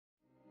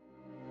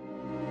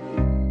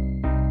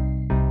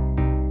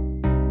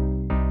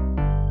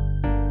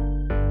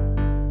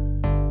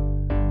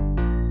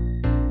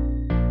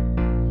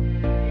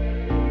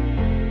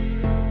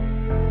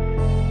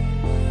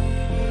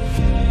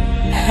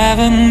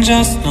Heaven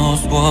just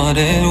knows what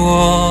it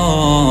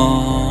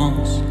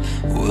was.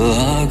 Will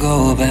I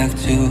go back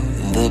to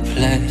the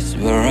place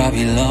where I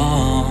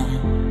belong?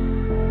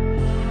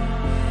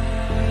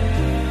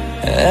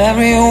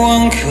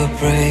 Everyone could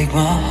break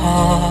my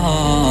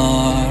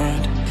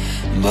heart,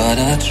 but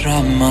I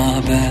try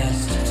my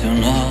best to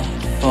not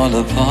fall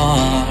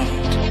apart.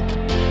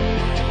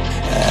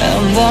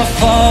 And I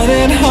find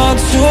it hard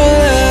to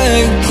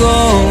let go.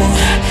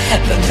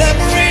 The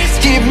memories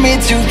keep me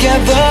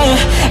together.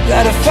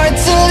 Gotta fight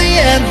till the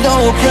end, no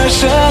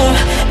pressure,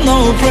 no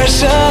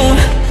pressure.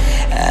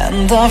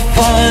 And I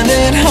find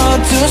it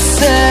hard to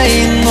say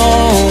no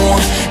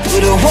to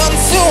the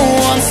ones who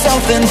want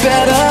something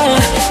better,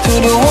 to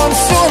the ones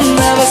who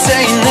never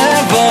say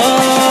never.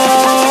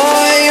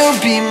 You'll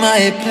be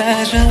my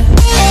pleasure.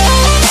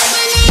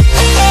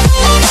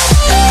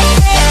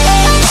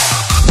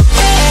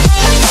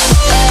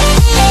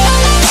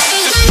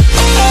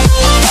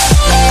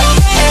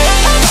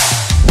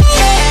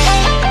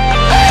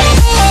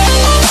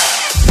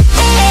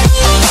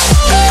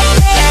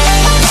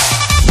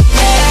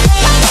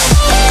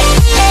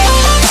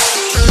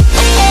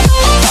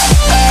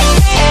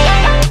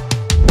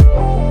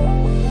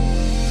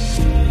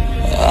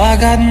 I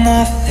got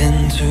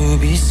nothing to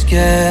be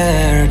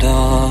scared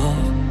of,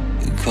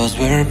 because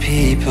where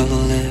people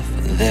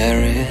live,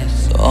 there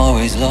is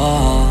always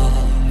love.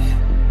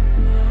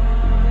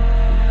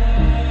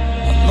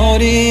 I know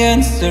the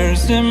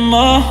answers in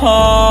my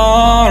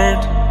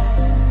heart,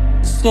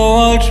 so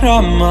I'll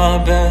try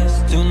my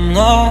best to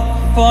not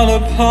fall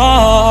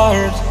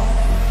apart.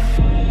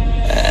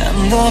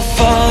 And I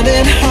find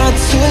it hard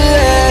to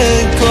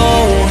let go.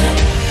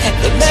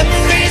 The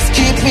memories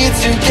keep me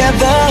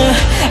together.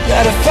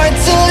 Gotta fight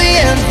till the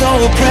end, no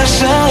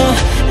pressure,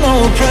 no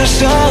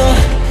pressure.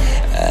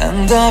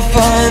 And I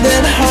find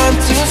it hard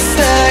to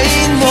say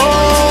no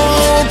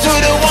to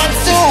the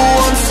ones who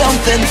want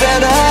something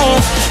better,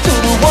 to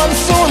the ones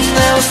who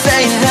never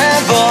say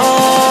never.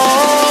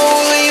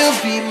 Will you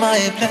be my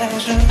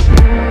pleasure?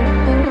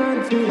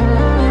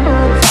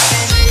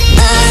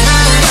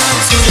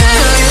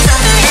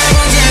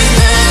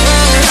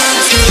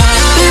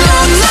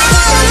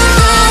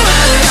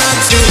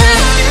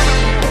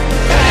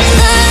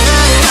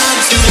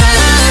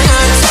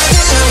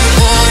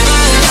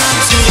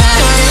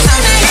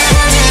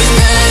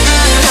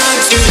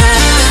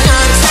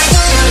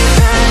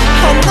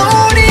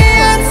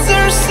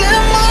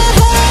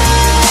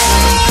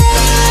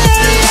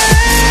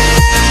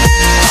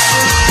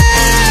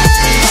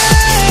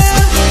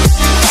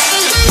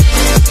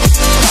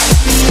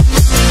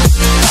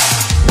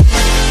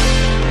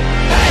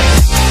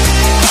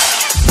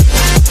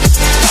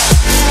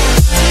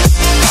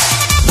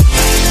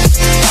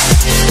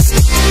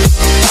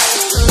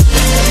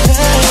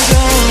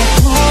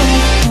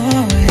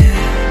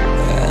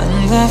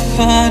 I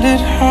find it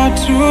hard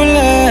to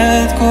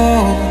let go.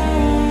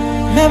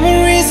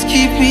 Memories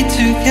keep me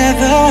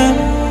together.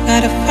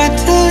 Gotta fight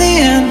till the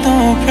end,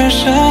 no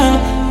pressure,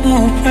 no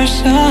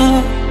pressure.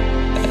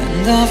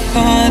 And I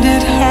find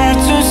it hard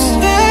to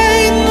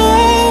say no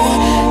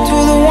to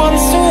the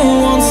ones who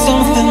want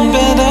something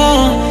better,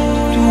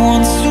 to the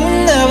ones who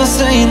never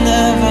say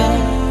never.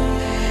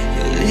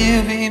 Will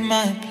you be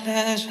my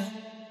pleasure?